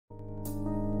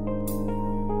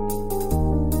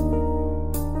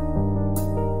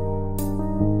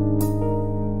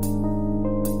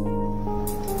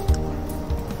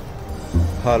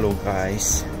Hello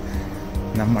guys,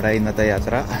 നമ്മുടെ ഇന്നത്തെ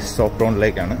യാത്ര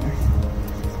സോപ്രോണിലേക്കാണ്.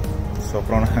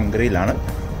 സോപ്രോൺ ഹംഗറിയിലാണ്.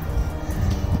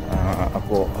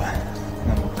 അപ്പോൾ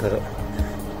നമുക്ക്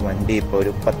വണ്ടി ഇപ്പോൾ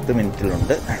ഒരു 10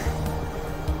 മിനിറ്റിലുണ്ട്.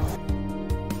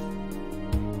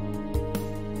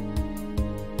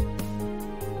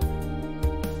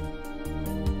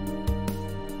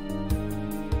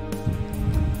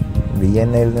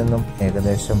 വിയന്നയിൽ നിന്നും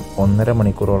ഏകദേശം 1.5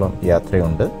 മണിക്കൂറോളം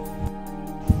യാത്രയുണ്ട്.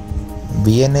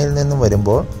 വിയന്നയിൽ നിന്നും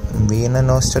വരുമ്പോൾ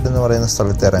വീനനോസ്റ്റഡ് എന്ന് പറയുന്ന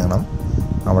സ്ഥലത്ത് ഇറങ്ങണം.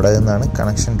 അവിടെ നിന്നാണ്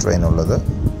കണക്ഷൻ ട്രെയിൻ ഉള്ളത്.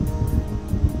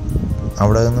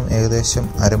 അവിടെ നിന്നും ഏകദേശം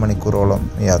 1/2 മണിക്കൂറോളം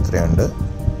യാത്രയുണ്ട്.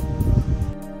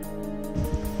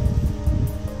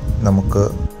 നമുക്ക്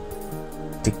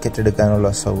ടിക്കറ്റ്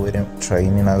എടുക്കാനുള്ള സൗകര്യം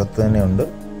ട്രെയിനിനകത്ത് തന്നെയുണ്ട്.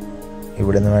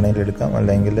 ഇവിടെ നിന്ന് വേണമെങ്കിൽ എടുക്കാം,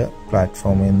 അല്ലെങ്കിൽ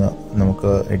പ്ലാറ്റ്ഫോമിൽ നിന്ന്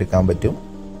നമുക്ക് എടുക്കാൻ പറ്റും.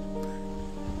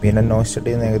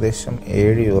 വീനനോസ്റ്റഡിൽ നിന്ന് ഏകദേശം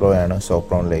 7 യൂറോയാണ്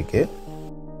സോപ്രോണിലേക്ക്.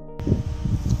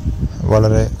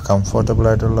 വളരെ കംഫർട്ടബിൾ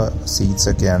ആയിട്ടുള്ള സീറ്റ്സ്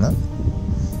ഒക്കെയാണ്.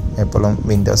 എപ്പോഴും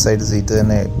വിൻഡോ സൈഡ് സീറ്റ്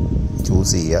തന്നെ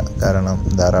ചൂസ് ചെയ്യുക, കാരണം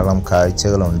ധാരാളം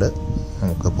കാഴ്ചകളുണ്ട്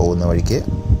നമുക്ക് പോകുന്ന വഴിക്ക്.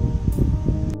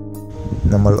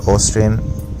 നമ്മൾ ഓസ്ട്രിയൻ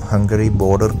ഹംഗറി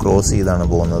ബോർഡർ ക്രോസ് ചെയ്താണ്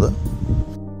പോകുന്നത്.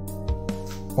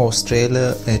 ഓസ്ട്രിയയിൽ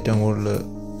ഏറ്റവും കൂടുതൽ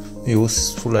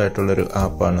യൂസ്ഫുൾ ആയിട്ടുള്ളൊരു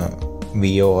ആപ്പാണ്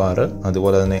VOR,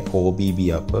 അതുപോലെ തന്നെ OBB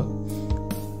ആപ്പ്.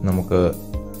 നമുക്ക്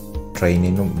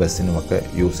ട്രെയിനിനും ബസ്സിനുമൊക്കെ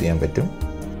യൂസ് ചെയ്യാൻ പറ്റും.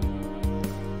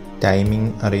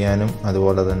 ടൈമിംഗ് അറിയാനും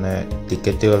അതുപോലെ തന്നെ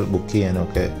ടിക്കറ്റുകൾ ബുക്ക് ചെയ്യാനും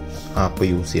ഒക്കെ ആപ്പ്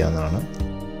യൂസ് ചെയ്യാവുന്നതാണ്.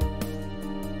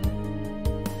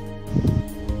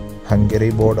 ഹംഗറി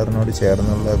ബോർഡറിനോട്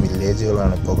ചേർന്നുള്ള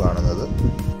വില്ലേജുകളാണ് ഇപ്പോൾ കാണുന്നത്.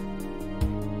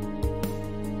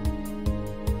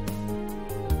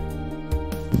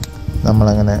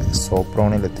 നമ്മളങ്ങനെ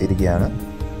സോപ്രോണിൽ എത്തിയിരിക്കുകയാണ്.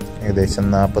 ഏകദേശം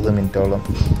 40 മിനിറ്റോളം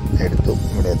എടുത്തു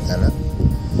ഇവിടെ എത്താൻ.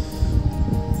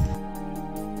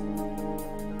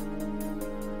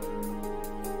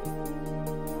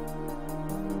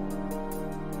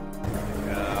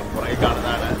 പുറകെ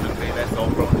കാണുന്നതാണ് ഹംഗറിയിലെ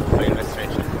സോപ്രോൺ റെയിൽവേ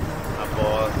സ്റ്റേഷൻ. അപ്പോൾ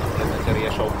നമ്മളിന്ന് ചെറിയ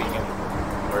ഷോപ്പിങ്ങും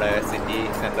ഇവിടെ സിറ്റി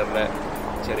സെൻറ്ററിലെ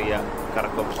ചെറിയ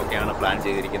കറക്കമൊക്കെയാണ് പ്ലാൻ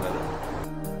ചെയ്തിരിക്കുന്നത്.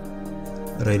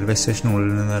 റെയിൽവേ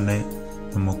സ്റ്റേഷനുള്ളിൽ നിന്ന് തന്നെ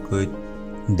നമുക്ക്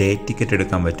ഡേ ടിക്കറ്റ്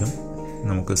എടുക്കാൻ പറ്റും.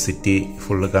 നമുക്ക് സിറ്റി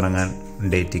ഫുള്ള് കറങ്ങാൻ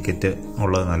ഡേ ടിക്കറ്റ്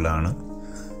ഉള്ളത് നല്ലതാണ്.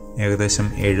 ഏകദേശം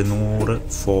 700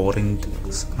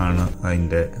 ഫോറിൻസ് ആണ്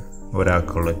അതിൻ്റെ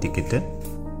ഒരാൾക്കുള്ള ടിക്കറ്റ്.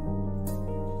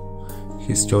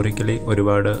 ഹിസ്റ്റോറിക്കലി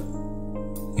ഒരുപാട്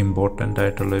ഇമ്പോർട്ടൻ്റ്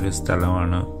ആയിട്ടുള്ളൊരു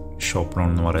സ്ഥലമാണ് സോപ്രോൺ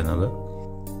എന്ന് പറയുന്നത്.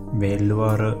 വേൾഡ്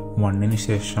വാർ 1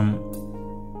 ശേഷം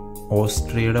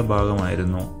ഓസ്ട്രിയയുടെ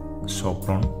ഭാഗമായിരുന്നു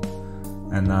സോപ്രോൺ.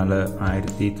 എന്നാൽ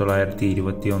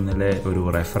 1921 ഒരു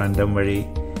റെഫറൻഡം വഴി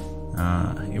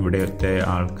ഇവിടുത്തെ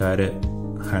ആൾക്കാർ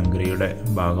ഹംഗറിയുടെ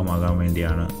ഭാഗമാകാൻ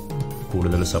വേണ്ടിയാണ്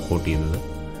കൂടുതൽ സപ്പോർട്ട് ചെയ്തത്.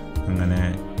 അങ്ങനെ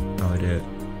അവർ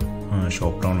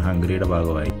സോപ്രോൺ ഹംഗറിയുടെ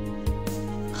ഭാഗമായി.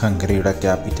 ഹംഗറിയുടെ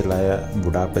ക്യാപിറ്റലായ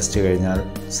ബുഡാപെസ്റ്റ് കഴിഞ്ഞാൽ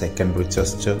സെക്കൻഡ്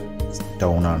റിച്ചസ്റ്റ്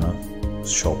ടൗൺ ആണ്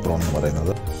സോപ്രോൺ എന്ന്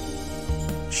പറയുന്നത്.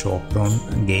 സോപ്രോൺ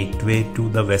gate way to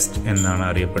the west എന്നാണ്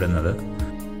അറിയപ്പെടുന്നത്.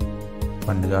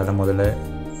 പണ്ടുകാലം മുതലേ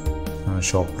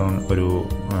സോപ്രോൺ ഒരു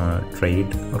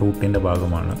ട്രേഡ് റൂട്ടിൻ്റെ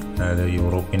ഭാഗമാണ്. അതായത്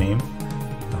യൂറോപ്പിനെയും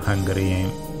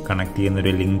ഹംഗറിയെയും കണക്ട്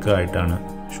ചെയ്യുന്നൊരു ലിങ്ക് ആയിട്ടാണ്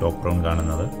സോപ്രോൺ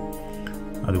കാണുന്നത്.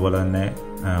 അതുപോലെ തന്നെ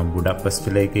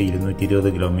ബുഡാപെസ്റ്റിലേക്ക്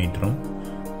 220 കിലോമീറ്ററും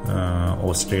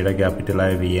ഓസ്ട്രിയയുടെ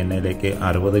ക്യാപിറ്റലായ വിയന്നയിലേക്ക്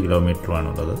 60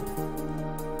 കിലോമീറ്ററുമാണുള്ളത്.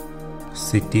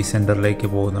 സിറ്റി സെൻറ്ററിലേക്ക്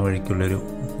പോകുന്ന വഴിക്കുള്ളൊരു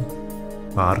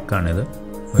പാർക്കാണിത്.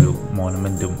 ഒരു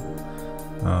മോണമെൻറ്റും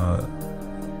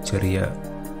ചെറിയ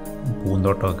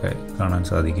പൂന്തോട്ടമൊക്കെ കാണാൻ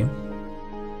സാധിക്കും.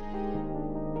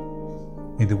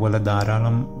 ഇതുപോലെ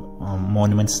ധാരാളം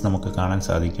മോണുമെൻറ്റ്സ് നമുക്ക് കാണാൻ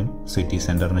സാധിക്കും സിറ്റി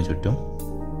സെൻറ്ററിന് ചുറ്റും.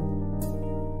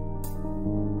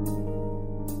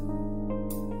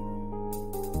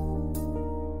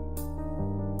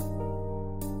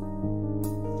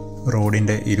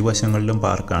 റോഡിൻ്റെ ഇരുവശങ്ങളിലും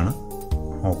പാർക്കാണ്.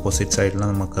 ഓപ്പോസിറ്റ് സൈഡിൽ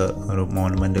നമുക്ക് ഒരു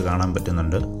മോണുമെൻറ്റ് കാണാൻ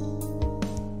പറ്റുന്നുണ്ട്.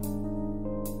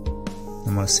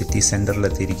 നമ്മൾ സിറ്റി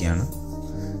സെൻറ്ററിലെത്തിയിരിക്കുകയാണ്.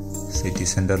 സിറ്റി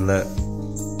സെൻറ്ററിൽ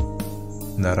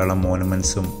ധാരാളം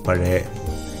മോണുമെൻറ്റ്സും പഴയ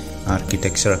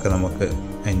ആർക്കിടെക്ചറൊക്കെ നമുക്ക്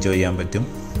എൻജോയ് ചെയ്യാൻ പറ്റും.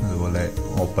 അതുപോലെ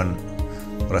ഓപ്പൺ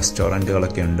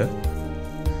റെസ്റ്റോറൻറ്റുകളൊക്കെ ഉണ്ട്.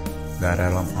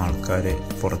 ധാരാളം ആൾക്കാർ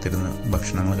പുറത്തിരുന്ന്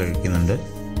ഭക്ഷണങ്ങൾ കഴിക്കുന്നുണ്ട്.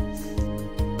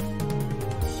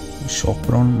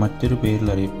 സോപ്രോൺ മറ്റൊരു പേരിൽ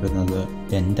അറിയപ്പെടുന്നത്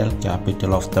dental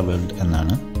capital of the world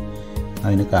എന്നാണ്.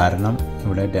 അതിന് കാരണം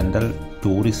ഇവിടെ ഡെൻ്റൽ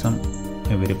ടൂറിസം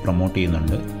ഇവർ പ്രൊമോട്ട്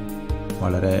ചെയ്യുന്നുണ്ട്.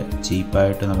 വളരെ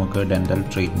ചീപ്പായിട്ട് നമുക്ക് ഡെൻ്റൽ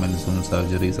ട്രീറ്റ്മെൻറ്റ്സും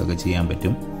സർജറീസൊക്കെ ചെയ്യാൻ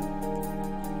പറ്റും.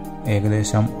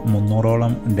 ഏകദേശം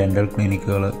 300ഓളം ഡെൻ്റൽ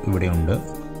ക്ലിനിക്കുകൾ ഇവിടെയുണ്ട്.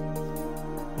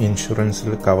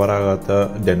 ഇൻഷുറൻസിൽ കവറാകാത്ത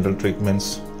ഡെൻ്റൽ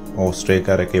ട്രീറ്റ്മെൻറ്റ്സ്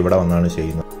ഓസ്ട്രേലിയക്കാരൊക്കെ ഇവിടെ വന്നാണ്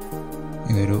ചെയ്യുന്നത്.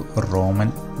 ഇതൊരു റോമൻ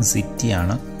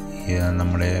സിറ്റിയാണ്.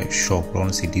 നമ്മുടെ ഷോപ്രോൺ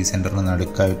സിറ്റി സെൻറ്ററിന്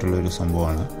നടുക്കായിട്ടുള്ളൊരു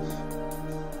സംഭവമാണ്.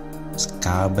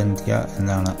 സ്കാബന്ത്യ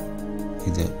എന്നാണ്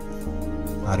ഇത്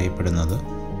അറിയപ്പെടുന്നത്.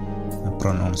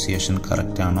 പ്രൊനൗൺസിയേഷൻ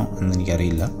കറക്റ്റാണോ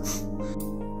എന്നെനിക്കറിയില്ല.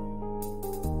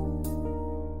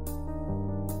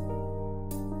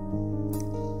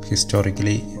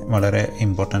 ഹിസ്റ്റോറിക്കലി വളരെ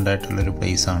ഇമ്പോർട്ടൻ്റ് ആയിട്ടുള്ളൊരു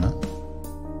പ്ലേസാണ്.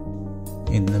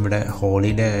 ഇന്നിവിടെ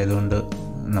ഹോളിഡേ ആയതുകൊണ്ട്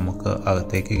നമുക്ക്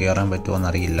അകത്തേക്ക് കയറാൻ പറ്റുമോ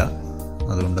എന്നറിയില്ല.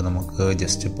 അതുകൊണ്ട് നമുക്ക്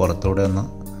ജസ്റ്റ് പുറത്തൂടെ ഒന്ന്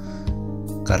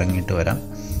കറങ്ങിയിട്ട് വരാം.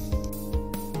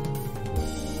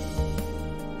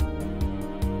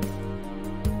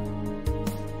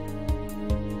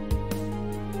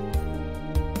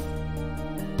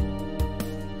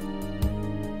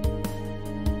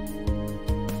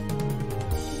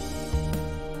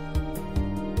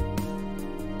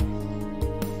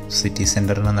 സിറ്റി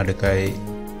സെൻറ്ററിന് നടുക്കായി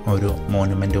ഒരു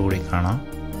മോണുമെൻ്റ് കൂടി കാണാം.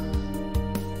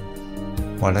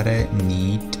 വളരെ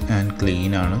നീറ്റ് ആൻഡ്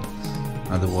ക്ലീനാണ്.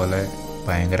 അതുപോലെ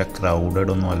ഭയങ്കര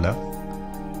ക്രൗഡഡ് ഒന്നുമല്ല.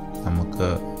 നമുക്ക്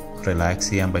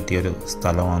റിലാക്സ് ചെയ്യാൻ പറ്റിയൊരു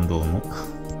സ്ഥലമാണെന്ന് തോന്നുന്നു.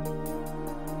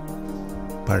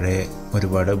 പഴയ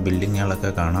ഒരുപാട്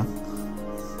ബിൽഡിങ്ങുകളൊക്കെ കാണാം.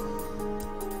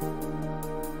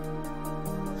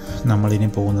 നമ്മളിനി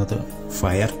പോകുന്നത്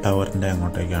ഫയർ ടവറിൻ്റെ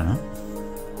അങ്ങോട്ടേക്കാണ്.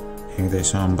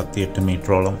 ഏകദേശം 58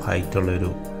 മീറ്ററോളം ഹൈറ്റുള്ളൊരു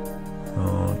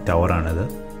ടവറാണിത്.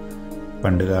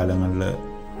 പണ്ട് കാലങ്ങളിൽ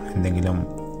എന്തെങ്കിലും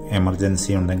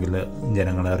എമർജൻസി ഉണ്ടെങ്കിൽ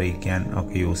ജനങ്ങളെ അറിയിക്കാൻ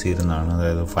ഒക്കെ യൂസ് ചെയ്തിരുന്നതാണ്.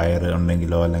 അതായത് ഫയർ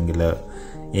ഉണ്ടെങ്കിലോ അല്ലെങ്കിൽ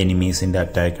എനിമീസിൻ്റെ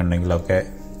അറ്റാക്ക് ഉണ്ടെങ്കിലോ ഒക്കെ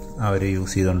അവർ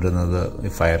യൂസ് ചെയ്തുകൊണ്ടിരുന്നത്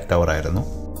ഫയർ ടവറായിരുന്നു.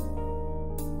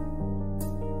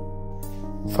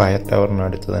 ഫയർ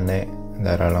ടവറിനടുത്ത് തന്നെ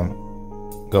ധാരാളം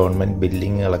ഗവൺമെൻറ്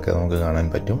ബിൽഡിങ്ങുകളൊക്കെ നമുക്ക് കാണാൻ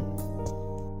പറ്റും.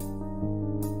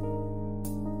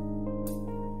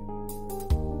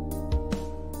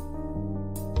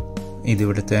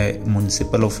 ഇതിവിടുത്തെ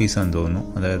മുനിസിപ്പൽ ഓഫീസാണെന്ന് തോന്നുന്നു.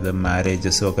 അതായത്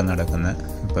മാരേജസും ഒക്കെ നടക്കുന്നത്.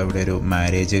 ഇപ്പോൾ ഇവിടെ ഒരു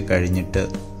മാരേജ് കഴിഞ്ഞിട്ട്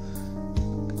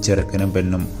ചെറുക്കനും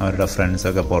പെണ്ണും അവരുടെ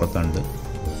ഫ്രണ്ട്സൊക്കെ പുറത്തുണ്ട്.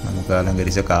 നമുക്ക്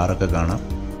അലങ്കരിച്ച കാറൊക്കെ കാണാം.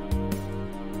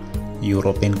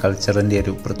 യൂറോപ്യൻ കൾച്ചറിൻ്റെ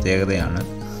ഒരു പ്രത്യേകതയാണ്.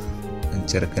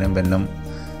 ചെറുക്കനും പെണ്ണും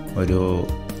ഒരു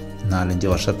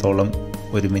 4-5 വർഷത്തോളം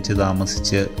ഒരുമിച്ച്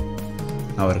താമസിച്ച്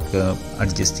അവർക്ക്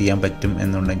അഡ്ജസ്റ്റ് ചെയ്യാൻ പറ്റും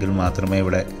എന്നുണ്ടെങ്കിൽ മാത്രമേ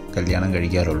ഇവിടെ കല്യാണം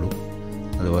കഴിക്കാറുള്ളൂ.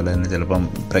 അതുപോലെ തന്നെ ചിലപ്പം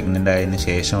പ്രഗ്നൻ്റ് ആയതിനു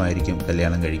ശേഷമായിരിക്കും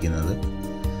കല്യാണം കഴിക്കുന്നത്.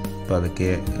 അപ്പോൾ അതൊക്കെ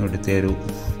ഇവിടുത്തെ ഒരു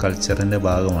കൾച്ചറിൻ്റെ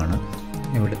ഭാഗമാണ്.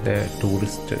 ഇവിടുത്തെ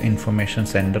ടൂറിസ്റ്റ് ഇൻഫർമേഷൻ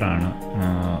സെൻ്ററാണ്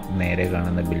നേരെ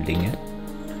കാണുന്ന ബിൽഡിങ്.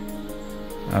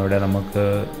 അവിടെ നമുക്ക്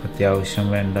അത്യാവശ്യം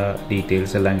വേണ്ട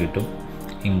ഡീറ്റെയിൽസ് എല്ലാം കിട്ടും.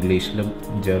 ഇംഗ്ലീഷിലും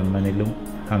ജർമ്മനിലും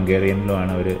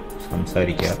ഹംഗേറിയനിലുമാണ് അവർ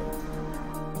സംസാരിക്കുക.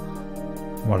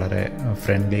 വളരെ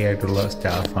ഫ്രണ്ട്ലി ആയിട്ടുള്ള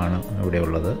സ്റ്റാഫാണ് ഇവിടെ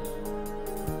ഉള്ളത്.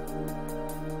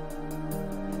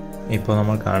 ഇപ്പോൾ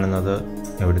നമ്മൾ കാണുന്നത്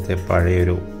ഇവിടുത്തെ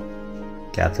പഴയൊരു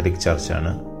കാത്തലിക്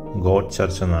ചർച്ചാണ്. ഗോഡ്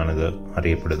ചർച്ച് എന്നാണിത്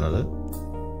അറിയപ്പെടുന്നത്.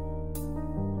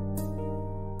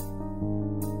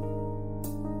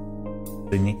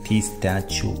 ട്രിനിറ്റി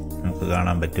സ്റ്റാച്ചു നമുക്ക്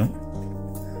കാണാൻ പറ്റും.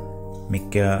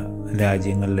 മിക്ക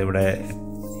രാജ്യങ്ങളിലിവിടെ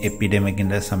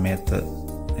എപ്പിഡമിക്കിൻ്റെ സമയത്ത്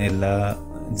എല്ലാ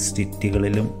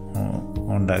സിറ്റികളിലും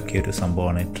ഉണ്ടാക്കിയൊരു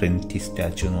സംഭവമാണ് ട്രിനിറ്റി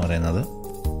സ്റ്റാച്ചു എന്ന് പറയുന്നത്.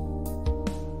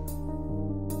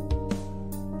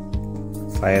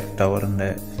 ഫയർ ടവറിൻ്റെ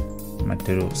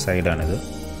മറ്റൊരു സൈഡാണിത്.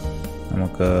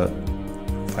 നമുക്ക്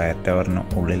ഫയർ ടവറിന്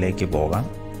ഉള്ളിലേക്ക് പോകാം.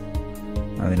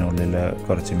 അതിനുള്ളിൽ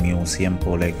കുറച്ച് മ്യൂസിയം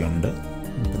പോലെയൊക്കെ ഉണ്ട്.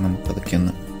 അപ്പോൾ നമുക്കതൊക്കെ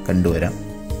ഒന്ന് കണ്ടുവരാം.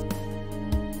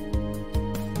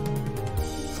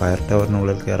 ഫയർ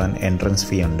ടവറിനുള്ളിൽ കയറാൻ എൻട്രൻസ്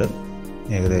ഫീ ഉണ്ട്.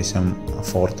 ഏകദേശം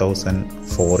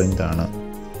 4004 ആണ്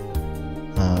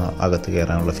അകത്ത്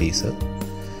കയറാനുള്ള ഫീസ്.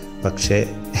 പക്ഷേ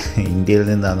ഇന്ത്യയിൽ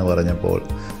നിന്നാണെന്ന് പറഞ്ഞപ്പോൾ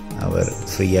അവർ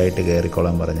ഫ്രീ ആയിട്ട്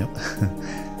കയറിക്കോളാൻ പറഞ്ഞു.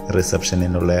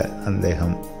 റിസപ്ഷനിലുള്ള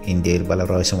അദ്ദേഹം ഇന്ത്യയിൽ പല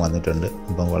പ്രാവശ്യം വന്നിട്ടുണ്ട്.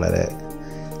 അപ്പം വളരെ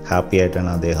ഹാപ്പി ആയിട്ടാണ്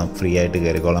അദ്ദേഹം ഫ്രീ ആയിട്ട്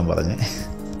കയറിക്കോളാൻ പറഞ്ഞത്.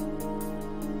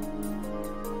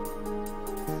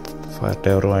 ഫയർ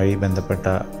ടവറുമായി ബന്ധപ്പെട്ട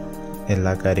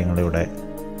എല്ലാ കാര്യങ്ങളും ഇവിടെ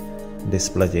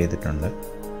ഡിസ്പ്ലേ ചെയ്തിട്ടുണ്ട്.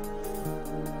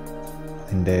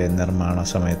 അതിൻ്റെ നിർമ്മാണ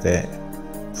സമയത്തെ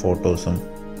ഫോട്ടോസും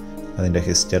അതിൻ്റെ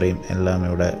ഹിസ്റ്ററിയും എല്ലാം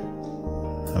ഇവിടെ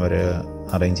അവർ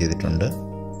അറേഞ്ച് ചെയ്തിട്ടുണ്ട്.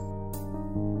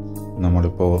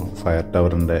 നമ്മളിപ്പോൾ ഫയർ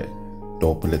ടവറിൻ്റെ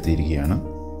ടോപ്പിലെത്തിയിരിക്കുകയാണ്.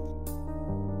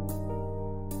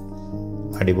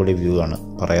 അടിപൊളി വ്യൂ ആണ്,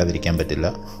 പറയാതിരിക്കാൻ പറ്റില്ല.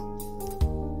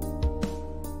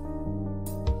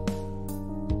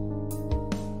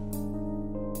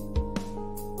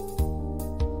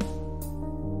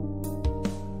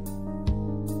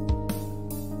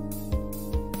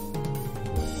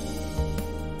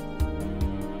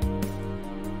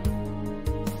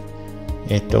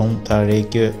 ഏറ്റവും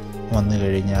താഴേക്ക് വന്നു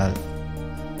കഴിഞ്ഞാൽ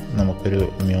നമുക്കൊരു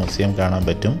മ്യൂസിയം കാണാൻ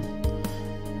പറ്റും.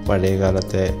 പഴയ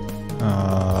കാലത്തെ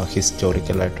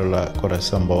ഹിസ്റ്റോറിക്കലായിട്ടുള്ള കുറേ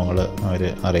സംഭവങ്ങൾ അവർ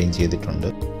അറേഞ്ച് ചെയ്തിട്ടുണ്ട്.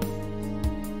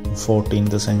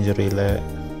 14th സെഞ്ച്വറിയിലെ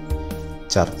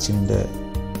ചർച്ചിൻ്റെ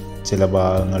ചില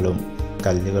ഭാഗങ്ങളും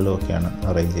കല്ലുകളും ഒക്കെയാണ്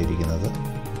അറേഞ്ച് ചെയ്തിരിക്കുന്നത്.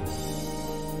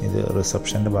 ഇത്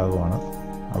റിസപ്ഷൻ്റെ ഭാഗമാണ്.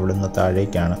 അവിടെ നിന്ന്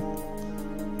താഴേക്കാണ്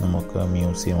നമുക്ക്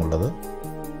മ്യൂസിയം ഉള്ളത്.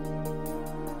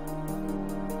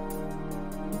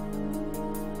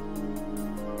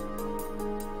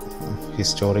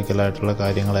 ഹിസ്റ്റോറിക്കലായിട്ടുള്ള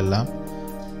കാര്യങ്ങളെല്ലാം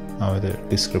അവർ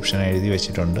ഡിസ്ക്രിപ്ഷൻ എഴുതി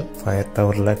വെച്ചിട്ടുണ്ട്. ഫയർ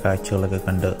ടവറിലെ കാഴ്ചകളൊക്കെ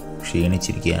കണ്ട്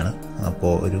ക്ഷീണിച്ചിരിക്കുകയാണ്.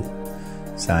 അപ്പോൾ ഒരു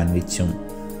സാൻഡ്വിച്ചും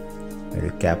ഒരു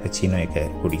ക്യാപ്പച്ചീനോയൊക്കെ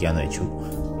കുടിക്കാമെന്ന് വെച്ചു.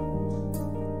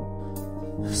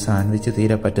 സാൻഡ്വിച്ച്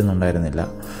തീരെ പറ്റുന്നുണ്ടായിരുന്നില്ല.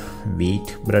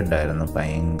 വീറ്റ് ബ്രെഡായിരുന്നു,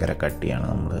 ഭയങ്കര കട്ടിയാണ്.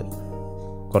 നമ്മൾ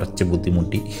കുറച്ച്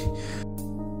ബുദ്ധിമുട്ടി.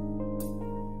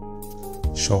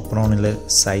 ഷോപ്രോണിൽ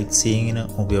സൈറ്റ് സീയിങ്ങിന്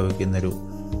ഉപയോഗിക്കുന്നൊരു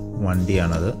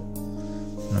വണ്ടിയാണത്.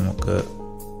 നമുക്ക്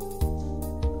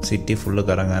സിറ്റി ഫുള്ള്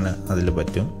കറങ്ങാൻ അതിൽ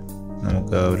പറ്റും.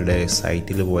 നമുക്ക് അവരുടെ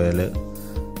സൈറ്റിൽ പോയാൽ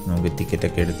നമുക്ക്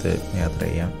ടിക്കറ്റൊക്കെ എടുത്ത് യാത്ര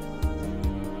ചെയ്യാം.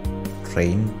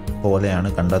 ട്രെയിൻ പോലെയാണ്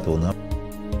കണ്ടാൽ തോന്നുക.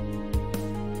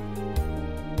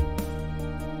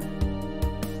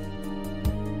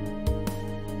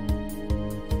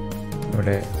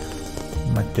 ഇവിടെ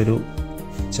മറ്റൊരു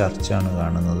ചർച്ചാണ്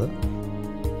കാണുന്നത്.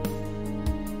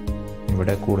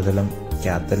 ഇവിടെ കൂടുതലും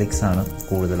കാത്തലിക്സാണ്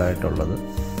കൂടുതലായിട്ടുള്ളത്.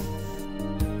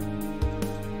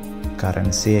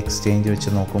 കറൻസി എക്സ്ചേഞ്ച് വെച്ച്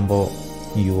നോക്കുമ്പോൾ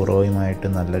യൂറോയുമായിട്ട്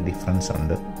നല്ല ഡിഫറൻസ്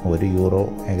ഉണ്ട്. €1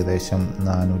 ഏകദേശം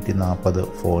 440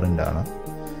 ഫോറിൻ്റാണ്.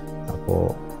 അപ്പോൾ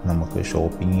നമുക്ക്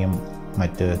ഷോപ്പിങ്ങും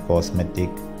മറ്റ്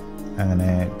കോസ്മെറ്റിക് അങ്ങനെ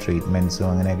ട്രീറ്റ്മെൻറ്റ്സും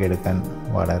അങ്ങനെയൊക്കെ എടുക്കാൻ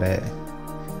വളരെ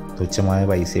തുച്ഛമായ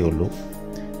പൈസയേ ഉള്ളൂ.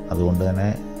 അതുകൊണ്ട് തന്നെ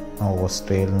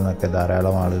ഓസ്ട്രേലിയയിൽ നിന്നൊക്കെ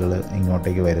ധാരാളം ആളുകൾ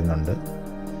ഇങ്ങോട്ടേക്ക് വരുന്നുണ്ട്.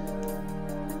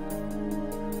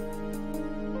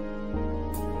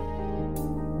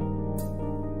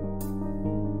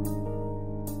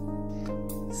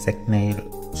 സെക്നെയിൽ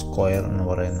സ്ക്വയർ എന്ന്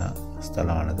പറയുന്ന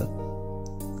സ്ഥലമാണിത്.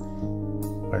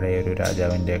 പഴയൊരു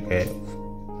രാജാവിൻ്റെയൊക്കെ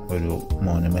ഒരു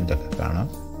മോനുമെൻ്റൊക്കെ കാണാം.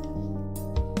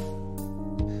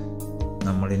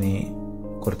 നമ്മളിനി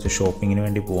കുറച്ച് ഷോപ്പിങ്ങിന്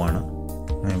വേണ്ടി പോവാണ്.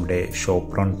 ഇവിടെ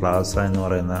സോപ്രോൺ പ്ലാസ എന്ന്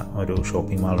പറയുന്ന ഒരു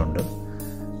ഷോപ്പിംഗ് മാളുണ്ട്.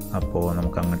 അപ്പോൾ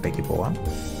നമുക്ക് അങ്ങോട്ടേക്ക് പോവാം.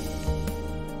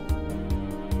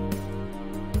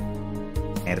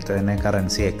 നേരത്തെ തന്നെ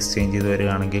കറൻസി എക്സ്ചേഞ്ച് ചെയ്ത്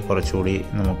വരികയാണെങ്കിൽ കുറച്ചുകൂടി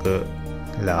നമുക്ക്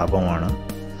ലാഭമാണ്.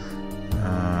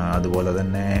 അതുപോലെ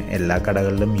തന്നെ എല്ലാ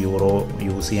കടകളിലും യൂറോ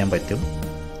യൂസ് ചെയ്യാൻ പറ്റും.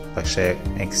 പക്ഷേ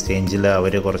എക്സ്ചേഞ്ചിൽ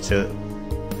അവർ കുറച്ച്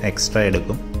എക്സ്ട്രാ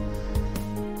എടുക്കും.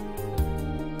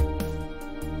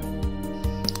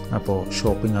 അപ്പോൾ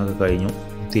ഷോപ്പിംഗ് ഒക്കെ കഴിഞ്ഞു,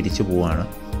 തിരിച്ചു പോവാണ്.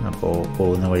 അപ്പോൾ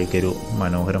പോകുന്ന വഴിക്കൊരു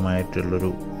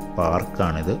മനോഹരമായിട്ടുള്ളൊരു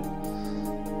പാർക്കാണിത്.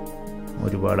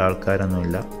 ഒരുപാട്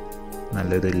ആൾക്കാരൊന്നുമില്ല,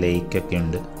 നല്ലൊരു ലേക്കൊക്കെ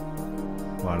ഉണ്ട്.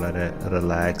 വളരെ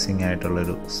റിലാക്സിങ്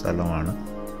ആയിട്ടുള്ളൊരു സ്ഥലമാണ്.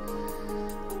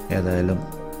 ഏതായാലും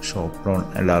സോപ്രോൺ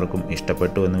എല്ലാവർക്കും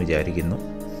ഇഷ്ടപ്പെട്ടു എന്ന് വിചാരിക്കുന്നു.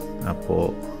 അപ്പോൾ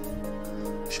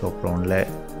സോപ്രോണിലെ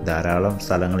ധാരാളം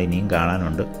സ്ഥലങ്ങൾ ഇനിയും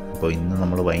കാണാനുണ്ട്. അപ്പോൾ ഇന്ന്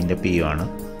നമ്മൾ വൈൻഡപ്പ് ചെയ്യുവാണ്.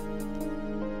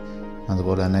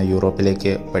 അതുപോലെ തന്നെ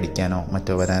യൂറോപ്പിലേക്ക് പഠിക്കാനോ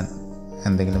മറ്റോ വരാൻ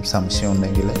എന്തെങ്കിലും സംശയം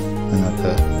ഉണ്ടെങ്കിൽ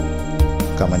നിങ്ങൾക്ക്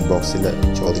കമൻറ്റ് ബോക്സിൽ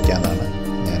ചോദിക്കാനാണ്.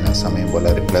 ഞാൻ സമയം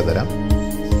പോലെ റിപ്ലൈ തരാം.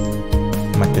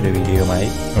 മറ്റൊരു വീഡിയോയുമായി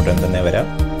ഉടൻ തന്നെ വരാം.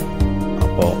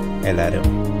 അപ്പോൾ എല്ലാവരും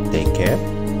ടേക്ക് കെയർ.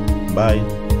 ബൈ.